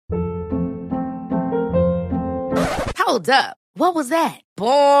Hold up. What was that?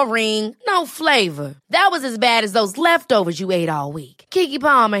 Boring. No flavor. That was as bad as those leftovers you ate all week. Keke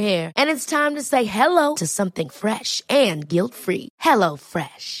Palmer here, and it's time to say hello to something fresh and guilt-free. Hello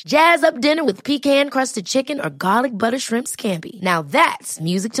Fresh. Jazz up dinner with pecan-crusted chicken or garlic butter shrimp scampi. Now that's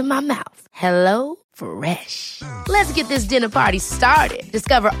music to my mouth. Hello Fresh. Let's get this dinner party started.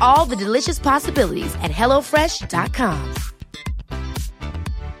 Discover all the delicious possibilities at hellofresh.com.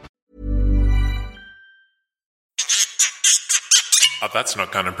 That's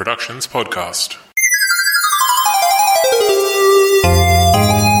Not Canon Productions podcast.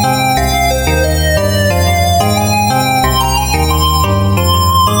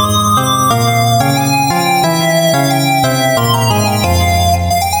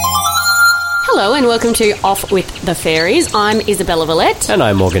 Hello and welcome to Off with the Fairies. I'm Isabella Vallette. And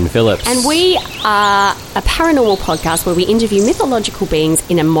I'm Morgan Phillips. And we are a paranormal podcast where we interview mythological beings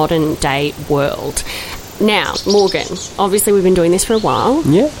in a modern day world. Now, Morgan, obviously we've been doing this for a while.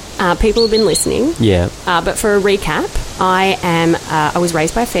 Yeah. People have been listening. Yeah. But for a recap, I was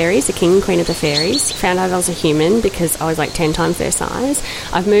raised by fairies, the king and queen of the fairies. Found out I was a human because I was like 10 times their size.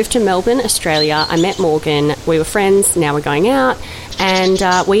 I've moved to Melbourne, Australia. I met Morgan. We were friends. Now we're going out. And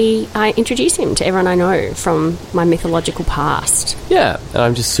I introduce him to everyone I know from my mythological past. Yeah. And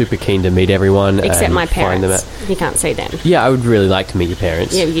I'm just super keen to meet everyone. Except my find them parents. You can't see them. Yeah, I would really like to meet your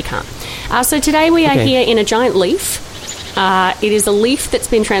parents. Yeah, you can't. So today we are here in a giant leaf. It is a leaf that's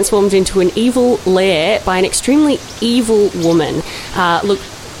been transformed into an evil lair by an extremely evil woman. Look,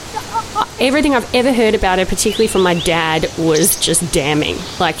 everything I've ever heard about her, particularly from my dad, was just damning.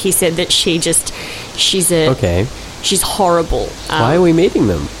 Like, he said that she's horrible. Why are we meeting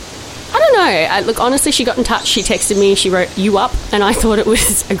them? I don't know. Look, honestly, she got in touch. She texted me. She wrote you up, and I thought it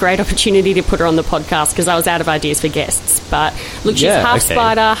was a great opportunity to put her on the podcast because I was out of ideas for guests. But look, she's half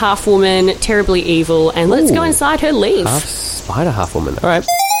spider, half woman, terribly evil, and let's go inside her leaf. Half spider, half woman. All right.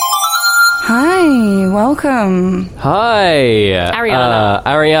 Hi, welcome. Hi,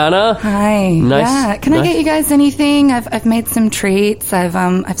 Ariana. Hi. Nice. Yeah. Can I get you guys anything? I've made some treats.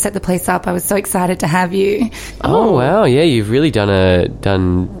 I've set the place up. I was so excited to have you. Oh wow, yeah, you've really done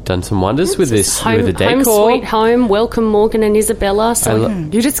some wonders with this with the decor. Home sweet home. Welcome, Morgan and Isabella. So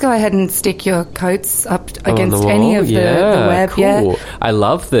you just go ahead and stick your coats up against the any of the web. Cool. Yeah. I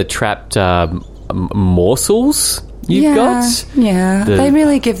love the trapped morsels you've got. Yeah, they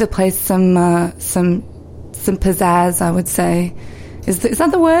really give the place some pizzazz, I would say. Is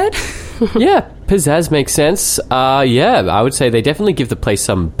that the word? Yeah, pizzazz makes sense. Yeah, I would say they definitely give the place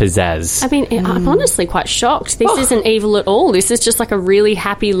some pizzazz. I mean, I'm honestly quite shocked. This isn't evil at all. This is just like a really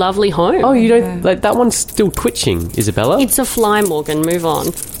happy, lovely home. Oh, you don't like that one's still twitching, Isabella? It's a fly, Morgan. Move on.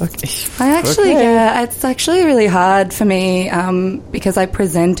 Okay. It's actually really hard for me because I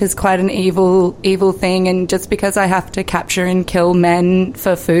present as quite an evil thing, and just because I have to capture and kill men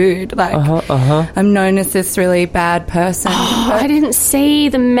for food, like I'm known as this really bad person. I didn't see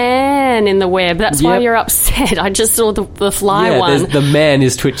the man in the web. That's why you're upset. I just saw the fly one. The man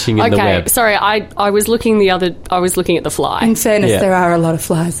is twitching in the web. Okay, sorry. I was looking at the fly. In fairness, there are a lot of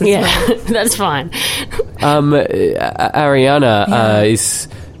flies as well. That's fine. Ariana is.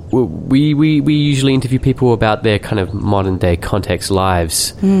 We usually interview people about their kind of modern day context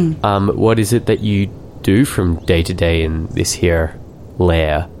lives. What is it that you do from day to day in this here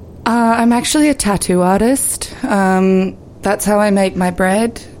lair? I'm actually a tattoo artist. That's how I make my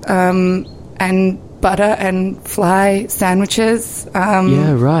bread and butter and fly sandwiches.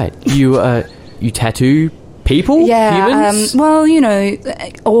 Yeah, right. You tattoo people? Yeah. Humans? Well,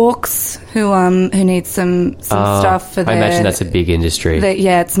 orcs who need some stuff for their... I imagine that's a big industry.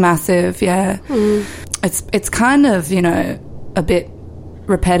 It's massive, yeah. It's kind of, a bit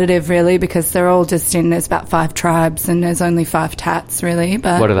repetitive, really, because they're all just there's about 5 tribes and there's only 5 tats, really.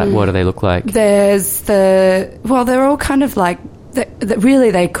 But what do they look like? There's they're all kind of like...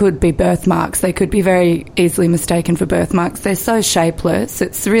 Really, they could be birthmarks. They could be very easily mistaken for birthmarks. They're so shapeless.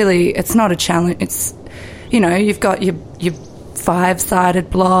 It's not a challenge. It's, you've got your 5-sided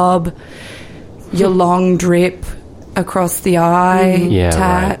blob, your long drip across the eye,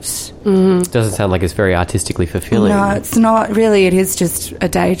 tat. Right. Doesn't sound like it's very artistically fulfilling. No, it's not really. It is just a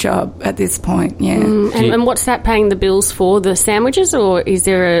day job at this point, yeah. And what's that paying the bills for? The sandwiches, or is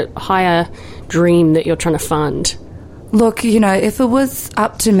there a higher dream that you're trying to fund? Look, if it was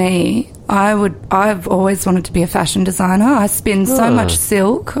up to me, I've always wanted to be a fashion designer. I spin so much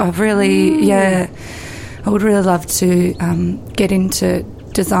silk. I would really love to get into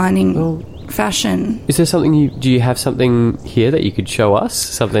designing fashion. Is there something do you have something here that you could show us?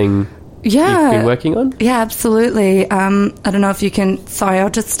 Something Yeah. you've been working on? Yeah, absolutely. I don't know if you can... Sorry, I'll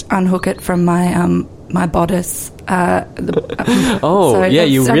just unhook it from my my bodice. Yeah,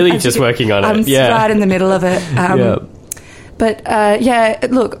 that's- you're really I'm just working on it. I'm Yeah. right in the middle of it. Yeah.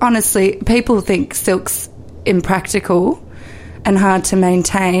 But, look, honestly, people think silk's impractical and hard to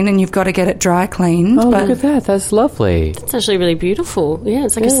maintain, and you've got to get it dry cleaned. Oh, but look at that. That's lovely. It's actually really beautiful. Yeah,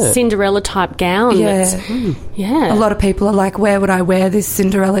 it's like Yeah. a Cinderella-type gown. Yeah. Yeah. a lot of people are like, where would I wear this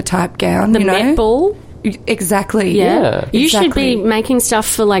Cinderella-type gown? The you know? Met Ball. Exactly. Yeah. You should be Exactly. making stuff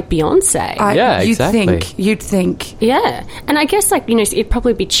for, like, Beyonce. Yeah, exactly. You'd think. Yeah, and I guess, like, you know, it'd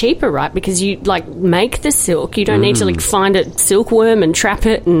probably be cheaper, right? Because you, like, make the silk. You don't need to, like, find a silkworm and trap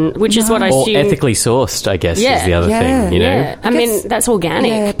it, and which is what I Or assume. ethically sourced, I guess, Yeah. is the other Yeah. thing, you know? Yeah, I mean, guess- that's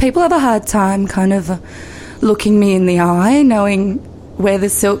organic. Yeah, people have a hard time kind of looking me in the eye, knowing where the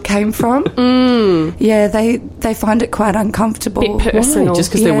silk came from. Yeah, they find it quite uncomfortable. Bit personal. Just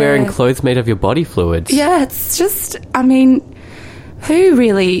because they're Yeah. wearing clothes made of your body fluids. Yeah, it's just, I mean, who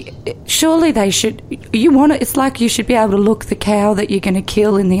really, surely they should, you want it, it's like you should be able to look the cow that you're going to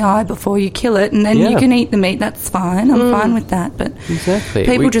kill in the eye before you kill it, and then Yeah. you can eat the meat, that's fine, I'm fine with that, but Exactly.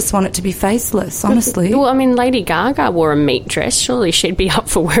 people We- just want it to be faceless, honestly. Well, I mean, Lady Gaga wore a meat dress. Surely she'd be up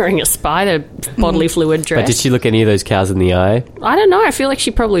for wearing a spider bodily fluid dress. But did she look any of those cows in the eye? I don't know. I feel like she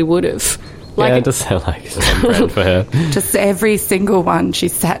probably would have. Like, Yeah, it does sound like it's on brand for her. Just every single one, she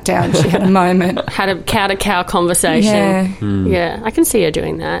sat down, she had a moment. had a cow-to-cow conversation. Yeah. Yeah, I can see her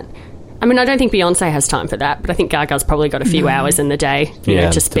doing that. I mean, I don't think Beyonce has time for that, but I think Gaga's probably got a few hours in the day, you know,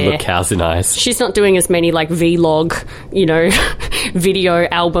 to spare. look cows in eyes. She's not doing as many, like, vlog, you know, video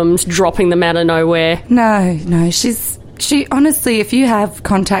albums, dropping them out of nowhere. No, she honestly, if you have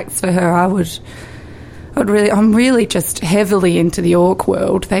contacts for her, I'm really just heavily into the orc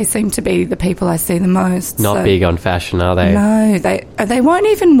world. They seem to be the people I see the most. Not so- big on fashion, are they? No, they won't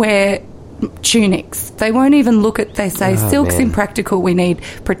even wear tunics. They won't even look at. They say silk's man. impractical. We need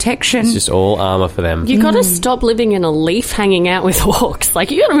protection. It's just all armour for them. You got to stop living in a leaf hanging out with orcs. Like,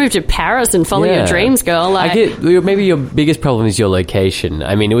 you got to move to Paris and follow your Yeah. dreams, girl. Like, I get maybe your biggest problem is your location.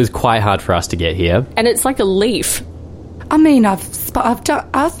 I mean, it was quite hard for us to get here. and it's like a leaf. I mean, I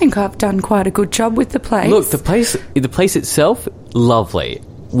think I've done quite a good job with the place. Look, the place itself, lovely.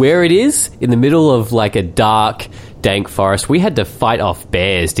 Where it is, in the middle of like a dark, dank forest, we had to fight off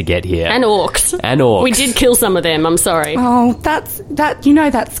bears to get here. And orcs. And orcs. We did kill some of them, I'm sorry. Oh,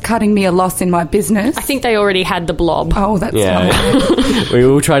 that's cutting me a loss in my business. I think they already had the blob. Oh, that's Yeah. fine. We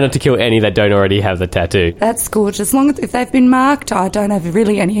will try not to kill any that don't already have the tattoo. That's good. As long as if they've been marked, I don't have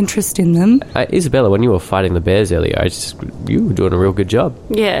really any interest in them. Isabella, when you were fighting the bears earlier, you were doing a real good job.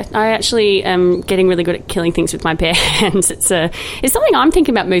 Yeah, I actually am getting really good at killing things with my bare hands. It's something I'm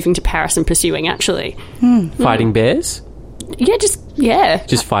thinking about moving to Paris and pursuing, actually. Fighting bears?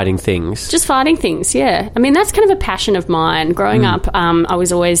 Just fighting things. Just fighting things, yeah. I mean, that's kind of a passion of mine. Growing up, I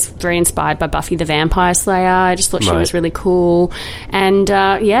was always very inspired by Buffy the Vampire Slayer. I just thought she Right. was really cool. And,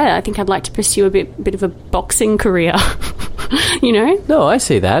 I think I'd like to pursue a bit of a boxing career, you know? No, I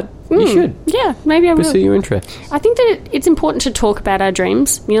see that. You should Yeah, maybe I will. pursue your interests. I think that it's important to talk about our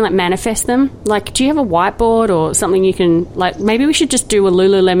dreams, you know, like manifest them. Like, do you have a whiteboard or something you can, like, maybe we should just do a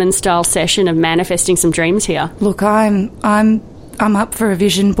Lululemon style session of manifesting some dreams here. Look, I'm up for a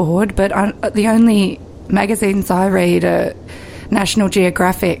vision board, but the only magazines I read are National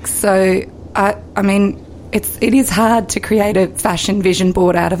Geographic. So I mean, it is hard to create a fashion vision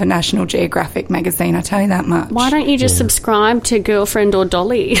board out of a National Geographic magazine. I tell you that much. Why don't you just subscribe to Girlfriend or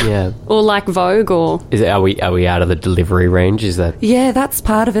Dolly? Yeah. Or like Vogue or... Are we out of the delivery range? Is that... Yeah, that's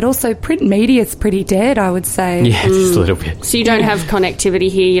part of it. Also, print media's pretty dead, I would say. Yeah, just a little bit. So you don't have connectivity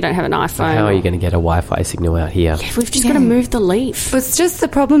here, you don't have an iPhone. How are you going to get a Wi-Fi signal out here? We've just got to move the leaf. But it's just the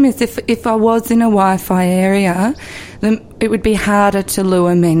problem is if I was in a Wi-Fi area, then it would be harder to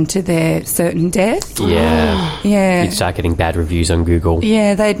lure men to their certain death. Yeah. Yeah. You'd start getting bad reviews on Google.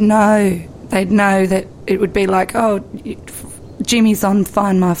 Yeah, they'd know that it would be like, oh, Jimmy's on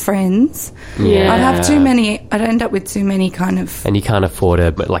Find My Friends. Yeah. I'd end up with too many kind of... And you can't afford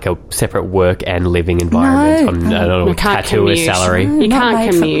a separate work and living environment No. on a can't tattooer's commute. salary. You not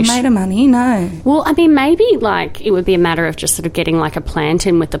can't commute. made of money, no. Well, I mean, maybe, like, it would be a matter of just sort of getting, like, a plant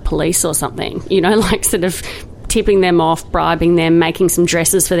in with the police or something. You know, like, sort of tipping them off, bribing them, making some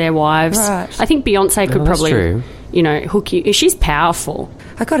dresses for their wives. Right. I think Beyonce could that's probably, true. you know, hook you. She's powerful.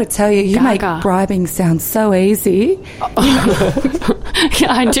 I got to tell you, you make Gaga. bribing sound so easy.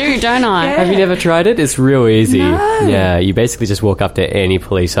 I do, don't I? Have you never tried it? It's real easy. No. Yeah, you basically just walk up to any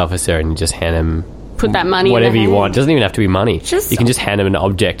police officer and you just hand them Put that money in whatever their you hand. want. It doesn't even have to be money. Just- You can just hand them an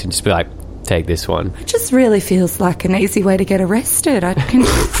object and just be like, take this one. It just really feels like an easy way to get arrested. I can.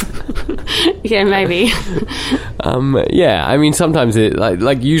 Yeah, maybe. Yeah, I mean, sometimes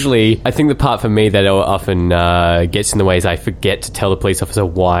usually, I think the part for me that often gets in the way is I forget to tell the police officer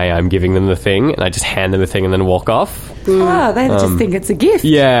why I'm giving them the thing, and I just hand them the thing and then walk off. Oh, they just think it's a gift.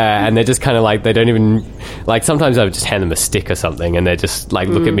 Yeah, and they're just kind of like, they don't even, like, sometimes I would just hand them a stick or something, and they just, like,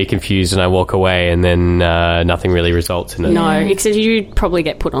 look at me confused, and I walk away, and then nothing really results in it. No, except you'd probably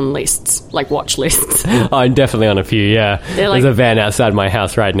get put on lists, like watch lists. I'm definitely on a few, yeah. There's a van outside my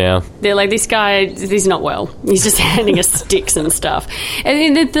house right now. They're like, this guy, he's not well. He's just handing us sticks and stuff.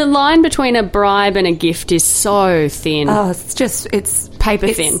 And the line between a bribe and a gift is so thin. Oh, it's paper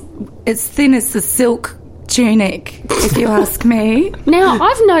thin. It's thin as the silk tunic, if you ask me. Now,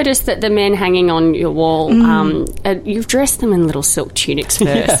 I've noticed that the men hanging on your wall, you've dressed them in little silk tunics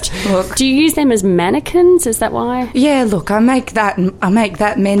first. Yeah. Look. Do you use them as mannequins? Is that why? Yeah, look, I make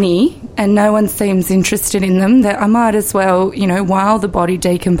that many, and no one seems interested in them. That I might as well, while the body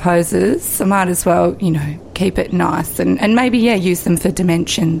decomposes, I might as well, keep it nice and maybe use them for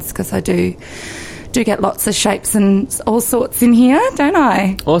dimensions, because I do get lots of shapes and all sorts in here, don't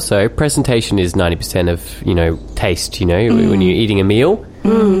I? Also, presentation is 90% of, taste, when you're eating a meal.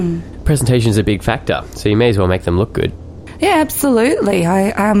 Presentation is a big factor, so you may as well make them look good. Yeah, absolutely.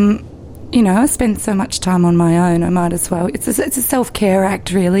 I spend so much time on my own, I might as well. It's a self-care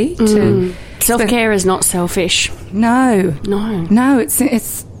act, really. Self-care is not selfish. No,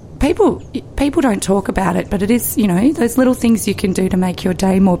 it's people don't talk about it, but it is, those little things you can do to make your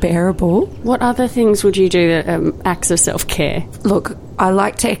day more bearable. What other things would you do that acts of self-care? Look, I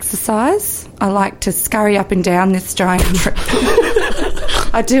like to exercise. I like to scurry up and down this giant tree.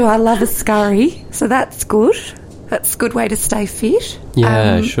 I do. I love a scurry, so that's good. That's a good way to stay fit.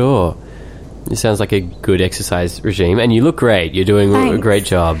 Yeah, sure. It sounds like a good exercise regime, and you look great. You're doing a great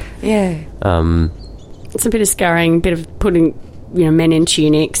job. Yeah. It's a bit of scurrying, a bit of putting men in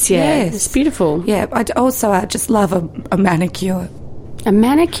tunics. Yeah, yes. It's beautiful. Yeah, I just love a manicure. A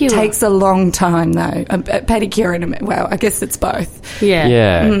manicure? Takes a long time, though. A pedicure and I guess it's both. Yeah.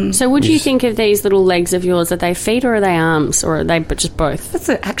 Yeah. So what do you think of these little legs of yours? Are they feet or are they arms, or are they just both? That's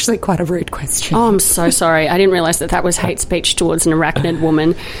actually quite a rude question. Oh, I'm so sorry. I didn't realise that was hate speech towards an arachnid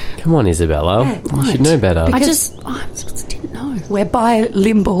woman. Come on, Isabella. Yeah, you should know better. I just didn't know. We're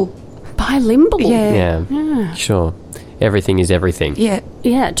bilimble. Bilimble? Yeah. Sure. Everything is everything. Yeah,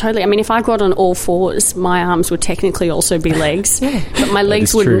 totally. I mean, if I got on all fours, my arms would technically also be legs. Yeah. But my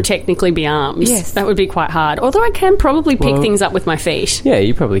legs wouldn't technically be arms. Yes. That would be quite hard. Although I can probably pick things up with my feet. Yeah,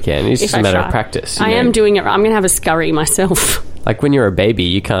 you probably can. It's just a matter of practice. I am doing it. I'm going to have a scurry myself. Like when you're a baby,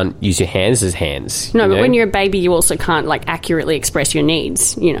 you can't use your hands as hands. No, but when you're a baby, you also can't accurately express your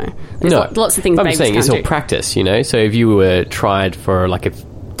needs. There's lots of things babies can't do. I'm saying it's all practice. So if you were tried for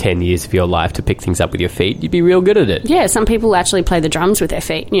 10 years of your life to pick things up with your feet, you'd be real good at it. Yeah, some people actually play the drums with their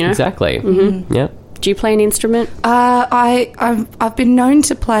feet. Exactly. Mm-hmm. Yeah. Do you play an instrument? I've been known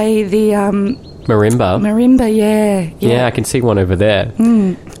to play the marimba. Marimba, yeah. Yeah, I can see one over there.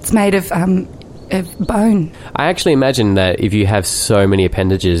 It's made of bone. I actually imagine that if you have so many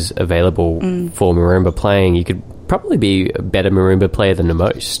appendages available for marimba playing, you could probably be a better marimba player than the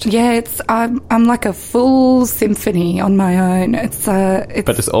most. Yeah, I'm like a full symphony on my own. But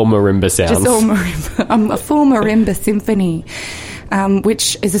it's all marimba sounds. Just all marimba. I'm a full marimba symphony,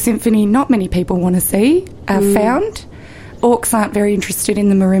 which is a symphony not many people want to see. Found. Orcs aren't very interested in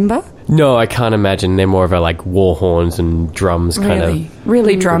the marimba. No, I can't imagine. They're more of a war horns and drums kind of.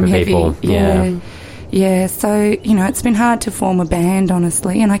 Really drum heavy. People. Yeah. Yeah, so, it's been hard to form a band,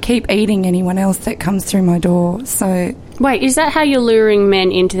 honestly, and I keep eating anyone else that comes through my door, so... Wait, is that how you're luring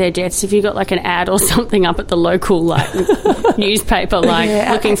men into their deaths? Have you got, an ad or something up at the local, newspaper,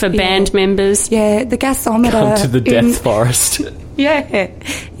 looking for band members? Yeah, the gasometer... Come to the death forest.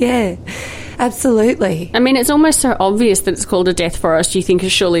 Yeah. Absolutely. I mean, it's almost so obvious that it's called a death forest. You think,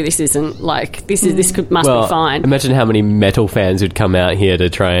 surely this isn't must be fine. Imagine how many metal fans would come out here to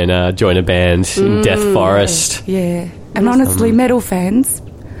try and join a band in Death Forest. Yeah, and honestly, metal fans,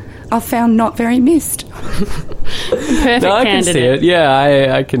 I've found not very missed. Perfect I candidate. can see it.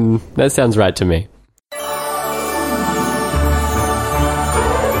 Yeah, I can. That sounds right to me.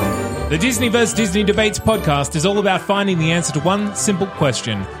 The Disney vs. Disney Debates podcast is all about finding the answer to one simple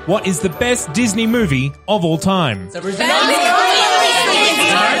question. What is the best Disney movie of all time?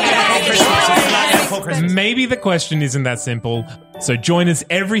 maybe the question isn't that simple. So join us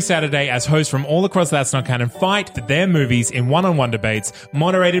every Saturday as hosts from all across That's Not Canon fight for their movies in one-on-one debates,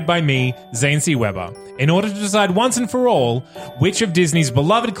 moderated by me, Zane C. Weber, in order to decide once and for all which of Disney's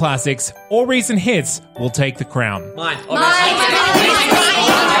beloved classics or recent hits will take the crown. Mine.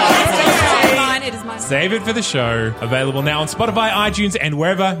 It is mine. Save it for the show. Available now on Spotify, iTunes, and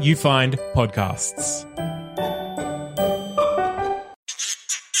wherever you find podcasts.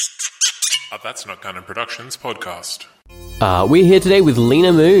 A That's Not Canon Productions podcast. We're here today with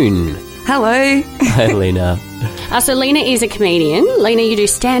Lena Moon. Hello. Hi, Lena. So Lena is a comedian. Lena, you do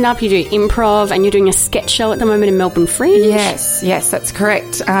stand-up, you do improv, and you're doing a sketch show at the moment in Melbourne Fringe. Yes, that's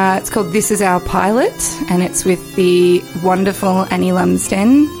correct. It's called This Is Our Pilot, and it's with the wonderful Annie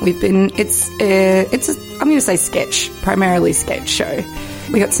Lumsden. It's I'm going to say sketch, primarily sketch show.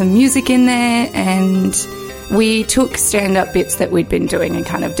 We got some music in there, and we took stand-up bits that we'd been doing and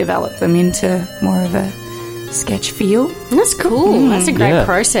kind of developed them into more of a sketch feel. That's cool. That's a great Yeah.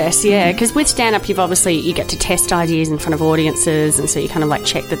 process, yeah. Because with stand-up, you get to test ideas in front of audiences, and so you kind of like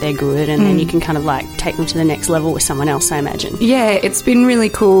check that they're good, and then you can kind of like take them to the next level with someone else, I imagine. Yeah, it's been really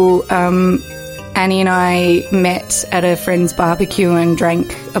cool. Annie and I met at a friend's barbecue and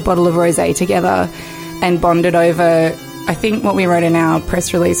drank a bottle of rosé together and bonded over, I think what we wrote in our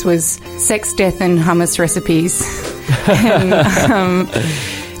press release was sex, death and hummus recipes. And,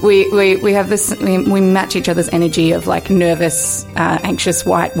 we have this, we match each other's energy of like nervous, anxious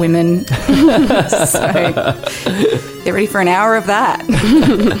white women. So get ready for an hour of that.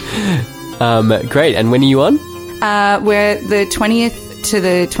 Great. And when are you on? We're the 20th to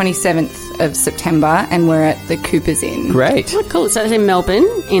the 27th of September, and we're at the Cooper's Inn. Great. Oh, cool. So it's in Melbourne,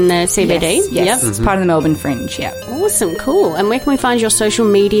 in the CBD? Yes, Yep. it's part of the Melbourne Fringe, yeah. Awesome, cool. And where can we find your social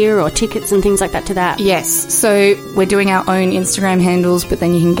media or tickets and things like that to that? Yes, so we're doing our own Instagram handles, but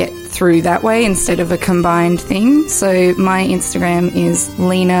then you can get through that way instead of a combined thing. So my Instagram is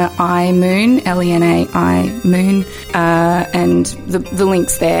Lena I Moon, Lena Moon, and the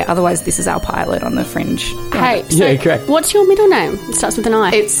link's there. Otherwise, This Is Our Pilot on the Fringe. Hey, so Yeah, correct. what's your middle name? It starts with an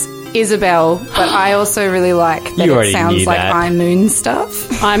I. It's Isabel, but I also really like that You it already sounds knew like that. I Moon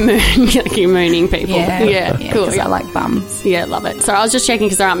stuff. I'm like you're mooning people. Yeah, cool. because I like bums. Yeah, love it. So I was just checking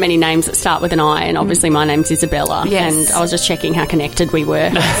because there aren't many names that start with an I, and obviously my name's Isabella. Yes. And I was just checking how connected we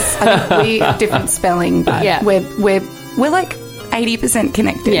were. I think we have different spelling, but Yeah. we're like 80%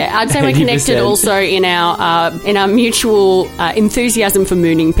 connected. Yeah, I'd say we're connected 80%. also in our mutual enthusiasm for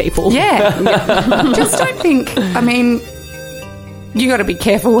mooning people. Yeah. Just don't think, I mean, you got to be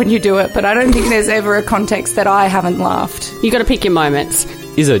careful when you do it, but I don't think there's ever a context that I haven't laughed. You got to pick your moments.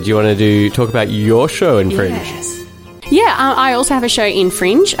 Isa, do you want to talk about your show in Fringe? Yes. Yeah, I also have a show in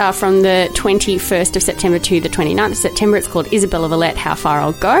Fringe from the 21st of September to the 29th of September. It's called Isabella Villette, How Far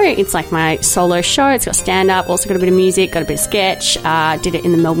I'll Go. It's like my solo show. It's got stand-up, also got a bit of music, got a bit of sketch. Did it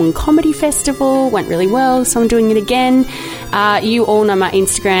in the Melbourne Comedy Festival, went really well, so I'm doing it again. You all know my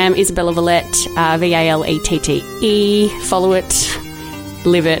Instagram, Isabella Villette, VALETTE. Follow it,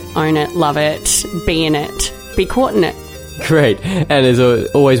 live it, own it, love it, be in it, be caught in it. Great. And as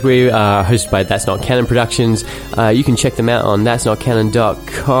always, we are hosted by That's Not Canon Productions. You can check them out on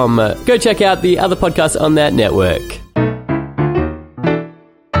that'snotcanon.com. Go check out the other podcasts on that network.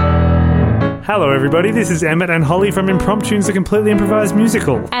 Hello everybody, this is Emmett and Holly from Impromptunes, a completely improvised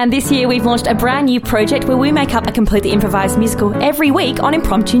musical. And this year we've launched a brand new project where we make up a completely improvised musical every week on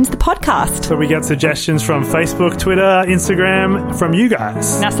Impromptunes, the podcast. So we get suggestions from Facebook, Twitter, Instagram, from you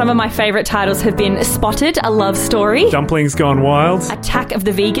guys. Now, some of my favourite titles have been Spotted, a love story, Dumplings Gone Wild, Attack of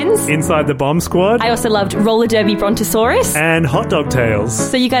the Vegans. Inside the Bomb Squad, I also loved Roller Derby Brontosaurus. and Hot Dog Tales.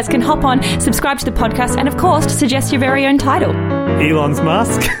 So you guys can hop on, subscribe to the podcast, and of course, suggest your very own title. Elon's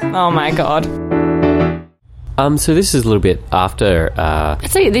Mask. Oh my god. So this is a little bit after...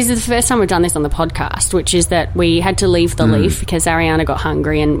 I'd say this is the first time we've done this on the podcast, which is that we had to leave the leaf because Ariana got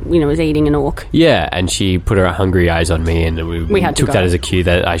hungry and, was eating an orc. Yeah, and she put her hungry eyes on me, and we had to took go. that as a cue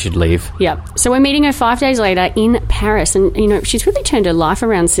that I should leave. Yeah. So we're meeting her 5 days later in Paris, and, she's really turned her life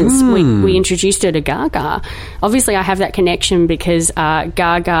around since we introduced her to Gaga. Obviously, I have that connection because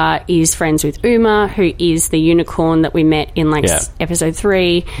Gaga is friends with Uma, who is the unicorn that we met in, episode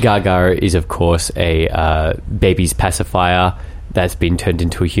 3. Gaga is, of course, a baby's pacifier that's been turned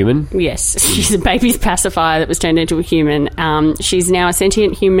into a human. Yes, she's a baby's pacifier that was turned into a human. She's now a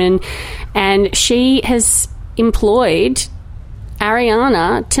sentient human, and she has employed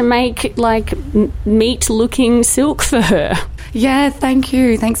Ariana to make, meat-looking silk for her. Yeah, thank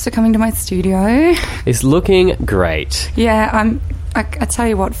you. Thanks for coming to my studio. It's looking great. Yeah, I tell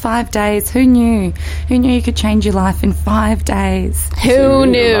you what, 5 days. Who knew? Who knew you could change your life in 5 days? Who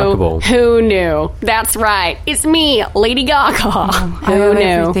knew? remarkable. Who knew? That's right. It's me, Lady Gaga. I owe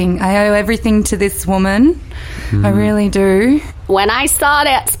everything. I owe everything to this woman. I really do. When I saw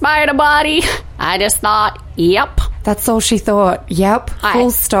that spider body, I just thought, yep. That's all she thought. Yep.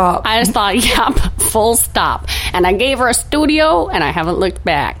 Full stop. I just thought, yep, full stop. And I gave her a studio, and I haven't looked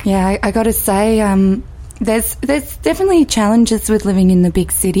back. Yeah, I got to say, there's definitely challenges with living in the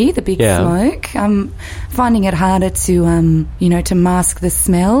big city, the big smoke. I'm finding it harder to, to mask the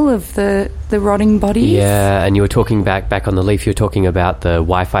smell of the rotting bodies. Yeah, and you were talking back on the Leaf, you were talking about the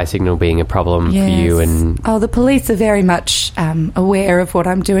Wi-Fi signal being a problem for you. And the police are very much aware of what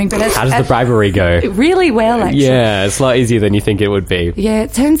I'm doing. But how does the bribery go? Really well, actually. Yeah, it's a lot easier than you think it would be. Yeah,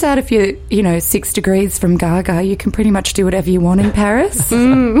 it turns out if you're, 6 degrees from Gaga, you can pretty much do whatever you want in Paris.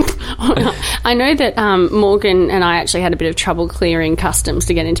 I know that Morgan and I actually had a bit of trouble clearing customs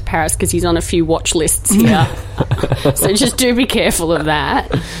to get into Paris because he's on a few watch lists here. So just do be careful of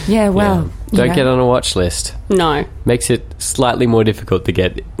that. Yeah, well... Don't get on a watch list. No. Makes it slightly more difficult to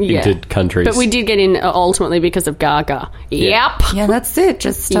get into countries. But we did get in ultimately because of Gaga. Yeah. Yep. Yeah, that's it.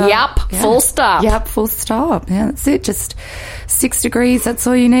 Just full stop. Yep, full stop. Yeah, that's it. Just 6 degrees. That's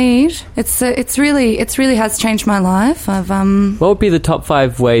all you need. It's really has changed my life. What would be the top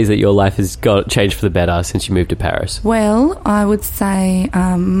 5 ways that your life has got changed for the better since you moved to Paris? Well, I would say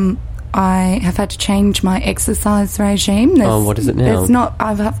I have had to change my exercise regime. What is it now?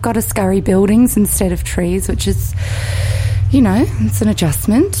 I've got to scurry buildings instead of trees, which is, it's an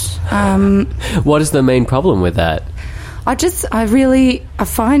adjustment. What is the main problem with that? I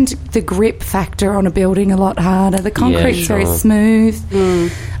find the grip factor on a building a lot harder. The concrete's very smooth.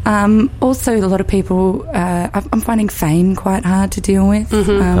 Also, a lot of people, I'm finding fame quite hard to deal with.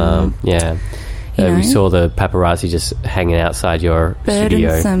 We saw the paparazzi just hanging outside your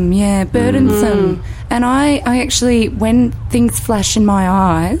studio. Burdensome. And I actually, when things flash in my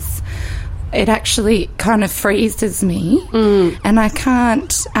eyes, it actually kind of freezes me. And I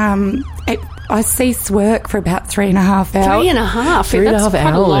can't... I cease work for about 3.5 hours. 3.5? 3.5 hours?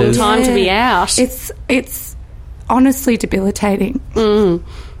 Quite a long time to be out. It's honestly debilitating.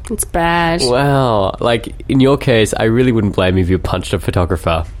 It's bad. Wow. Like, in your case, I really wouldn't blame you if you punched a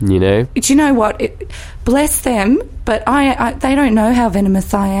photographer, Do you know what? Bless them, but they don't know how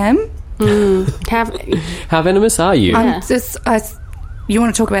venomous I am. How venomous are you? You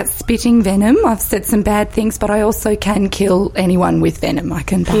want to talk about spitting venom? I've said some bad things, but I also can kill anyone with venom. I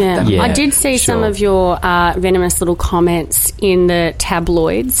can bite them. Yeah, I did see some of your venomous little comments in the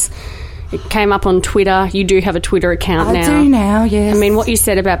tabloids. It came up on Twitter. You do have a Twitter account now. I do now, yes. I mean, what you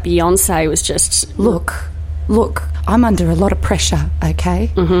said about Beyonce was just... Look, I'm under a lot of pressure, okay?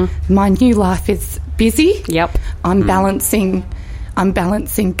 Mm-hmm. My new life is busy. Yep. I'm balancing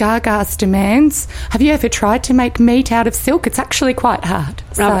Gaga's demands. Have you ever tried to make meat out of silk? It's actually quite hard.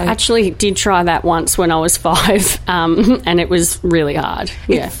 I actually did try that once when I was 5, and it was really hard.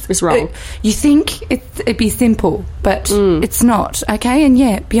 Yeah, it was wrong. You think it'd be simple, but it's not, okay? And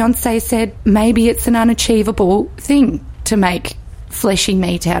Beyonce said maybe it's an unachievable thing to make fleshy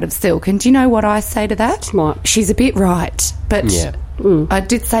meat out of silk. And do you know what I say to that? What? She's a bit right, but... Yeah. I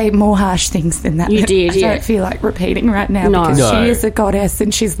did say more harsh things than that. You did, I don't feel like repeating right now because she is a goddess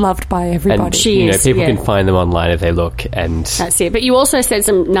and she's loved by everybody. And she is, people can find them online if they look. And that's it. But you also said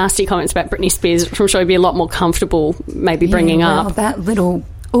some nasty comments about Britney Spears, which I'm sure you'd be a lot more comfortable maybe bringing up. That little...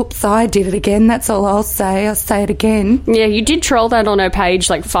 Oops, I did it again. That's all I'll say. I'll say it again. Yeah, you did troll that on her page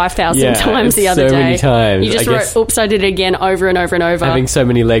like 5,000 times the other day. So many times. You just wrote, oops, I did it again over and over and over. Having so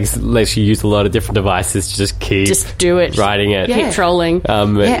many legs lets you use a lot of different devices to just do it. Writing it. Keep trolling.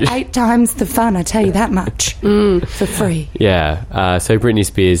 8 times the fun, I tell you that much. For free. Yeah. So Britney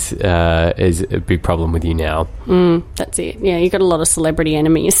Spears is a big problem with you now. That's it. Yeah, you've got a lot of celebrity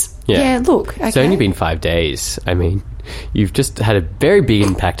enemies. Yeah, look. Okay. It's only been 5 days. I mean... You've just had a very big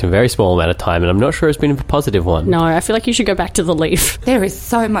impact in a very small amount of time, and I'm not sure it's been a positive one. No, I feel like you should go back to the Leaf. There is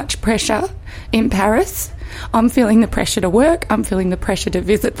so much pressure in Paris. I'm feeling the pressure to work. I'm feeling the pressure to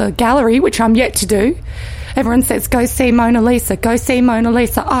visit the gallery, which I'm yet to do. Everyone says, go see Mona Lisa, go see Mona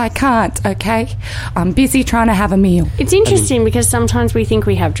Lisa. I can't, okay? I'm busy trying to have a meal. It's interesting because sometimes we think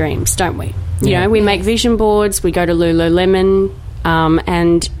we have dreams, don't we? You know, we make vision boards, we go to Lululemon...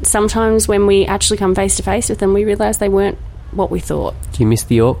 and sometimes when we actually come face to face with them, we realise they weren't what we thought. Do you miss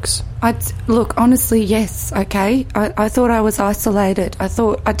the Orcs? Look, honestly, yes, okay. I thought I was isolated. I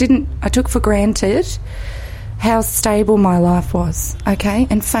took for granted how stable my life was, okay?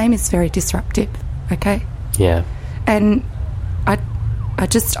 And fame is very disruptive, okay? Yeah. And I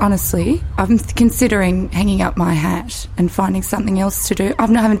just honestly, I'm considering hanging up my hat and finding something else to do. I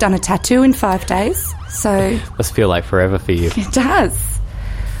haven't done a tattoo in 5 days, so Must feel like forever for you. it does.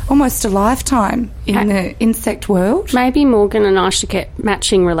 Almost a lifetime in the insect world. Maybe Morgan and I should get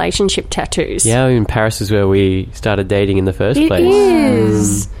matching relationship tattoos. Yeah, in Paris is where we started dating in the first It place.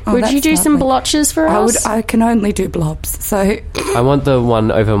 is. Oh, Would you that's do some lovely. blotches for us? I can only do blobs, so I want the one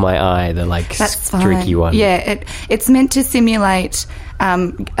over my eye, the like that's streaky fine. one. Yeah, it's meant to simulate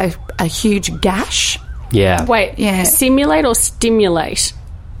a huge gash. Yeah. Wait, Yeah. simulate or stimulate?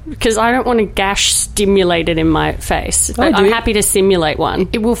 Because I don't want a gash stimulated in my face. But I'm do. happy to simulate one.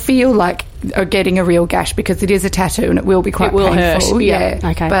 It will feel like getting a real gash because it is a tattoo and it will be quite It will hurt, painful. yeah. Yeah.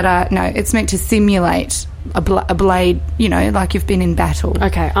 Okay. But no, it's meant to simulate a blade, you know, like you've been in battle.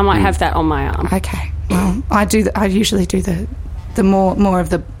 Okay, I might have that on my arm. Okay. Well, I usually do the more of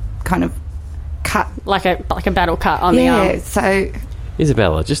the kind of cut. Like a battle cut on the Yeah. arm. So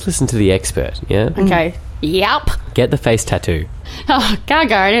Isabella, just listen to the expert, yeah? Okay. Yep. Get the face tattoo. Oh,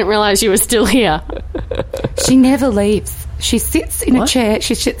 Gaga, I didn't realise you were still here. she never leaves. She sits in a chair.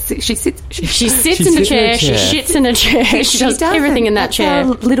 She sits She sits in the sits in a chair, she chair. shits in a chair, she does doesn't. everything in that That's chair.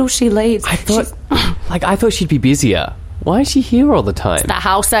 how little she leaves. I thought she'd be busier. Why is she here all the time? The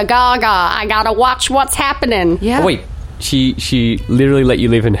house of Gaga. I gotta watch what's happening. Yeah. Oh, wait, she literally let you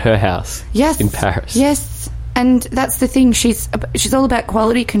live in her house. Yes. In Paris. Yes. And that's the thing. She's all about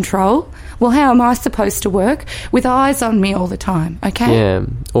quality control. Well, how am I supposed to work with eyes on me all the time? Okay. Yeah.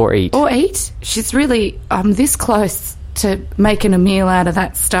 Or eat. Or eat. She's really this close to making a meal out of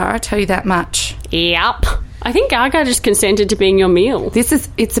that star. I tell you that much. Yep. I think Gaga just consented to being your meal.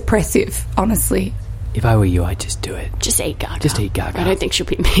 It's oppressive, honestly. If I were you, I'd just do it. Just eat Gaga. Just eat Gaga. I don't think she'll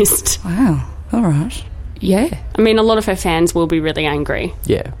be missed. Wow. All right. Yeah. I mean, a lot of her fans will be really angry.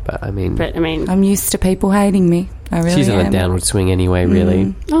 Yeah, but I mean, I'm used to people hating me. I really she's on am. a downward swing anyway,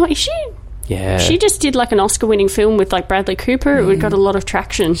 really. Oh, is she? Yeah. She just did like an Oscar-winning film with like Bradley Cooper. It got a lot of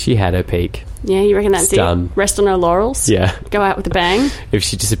traction. She had her peak. Yeah, you reckon that's It's done. it? Rest on her laurels? Yeah. Go out with a bang? If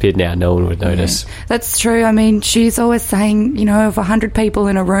she disappeared now, no one would notice. That's true. I mean, she's always saying, you know, of 100 people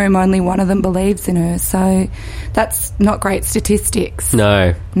in a room, only one of them believes in her. So that's not great statistics.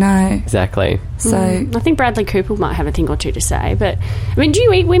 No, No. exactly. So I think Bradley Cooper might have a thing or two to say. But, I mean, do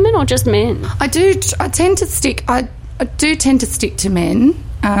you eat women or just men? I tend to stick to men.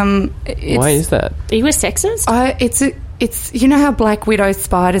 Why is that? Are you a sexist? It's you know how Black Widow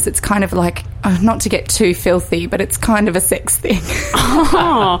spiders, it's kind of like, not to get too filthy, but it's kind of a sex thing.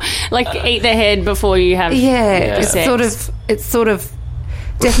 Oh, like eat the head before you have It's sex. sort of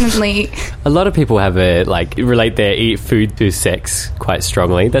definitely. A lot of people have relate their food to sex quite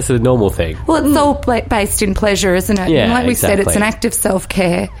strongly. That's a normal thing. Well, it's all based in pleasure, isn't it? Yeah, And like we said, it's exactly. an act of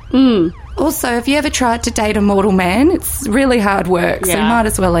self-care. Also, have you ever tried to date a mortal man? It's really hard work, so you Yeah. might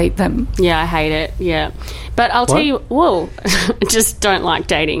as well eat them. Yeah, I hate it. Yeah. But I'll tell you, I just don't like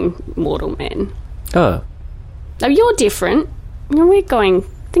dating mortal men. Oh, Oh, you're different. You know,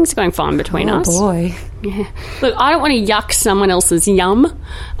 things are going fine between Oh, us. boy. Yeah. Look, I don't want to yuck someone else's yum.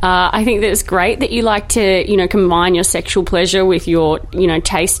 I think that it's great that you like to, combine your sexual pleasure with your,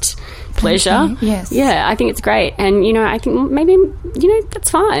 taste pleasure. you. Yes. Yeah, I think it's great. And, I think maybe,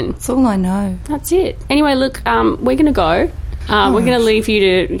 that's fine. That's all I know. That's it. Anyway, look, we're going to go. We're going to leave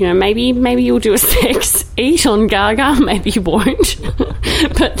you to, maybe you'll do a sex eat on Gaga, maybe you won't.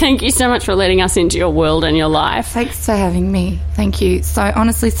 But thank you so much for letting us into your world and your life. Thanks for having me. Thank you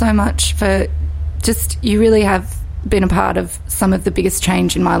honestly so much for you really have been a part of some of the biggest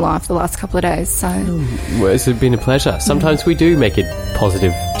change in my life the last couple of days. So well, it's been a pleasure. Sometimes we do make a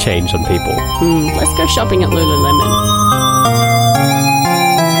positive change on people. Let's go shopping at Lululemon.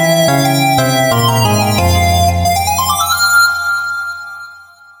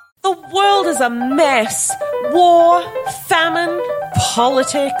 The world is a mess. War, famine,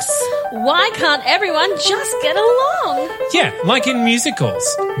 politics. Why can't everyone just get along? Yeah, like in musicals.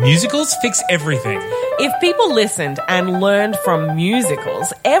 Musicals fix everything. If people listened and learned from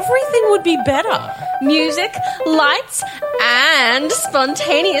musicals, everything would be better. Music, lights, and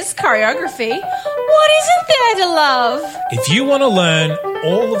spontaneous choreography. What isn't there to love? If you want to learn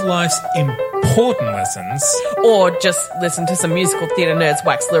all of life's important lessons, Or just listen to some musical theatre nerds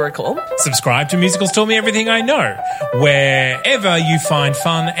wax lyrical. subscribe to Musicals Tell Me Everything I Know, wherever you find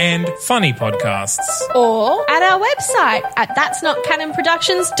fun and funny podcasts. Or at our website at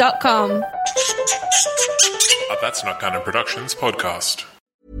that'snotcanonproductions.com. That's Not Canon Productions podcast.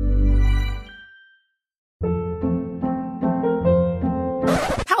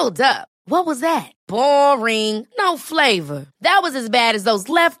 Hold up. What was that? Boring. No flavor. That was as bad as those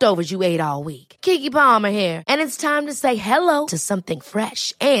leftovers you ate all week. Keke Palmer here, and it's time to say hello to something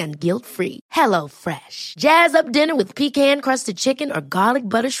fresh and guilt-free. Hello Fresh. Jazz up dinner with pecan-crusted chicken or garlic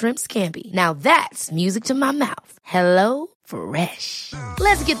butter shrimp scampi. Now that's music to my mouth. Hello Fresh.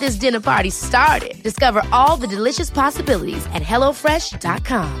 Let's get this dinner party started. Discover all the delicious possibilities at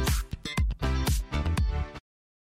HelloFresh.com.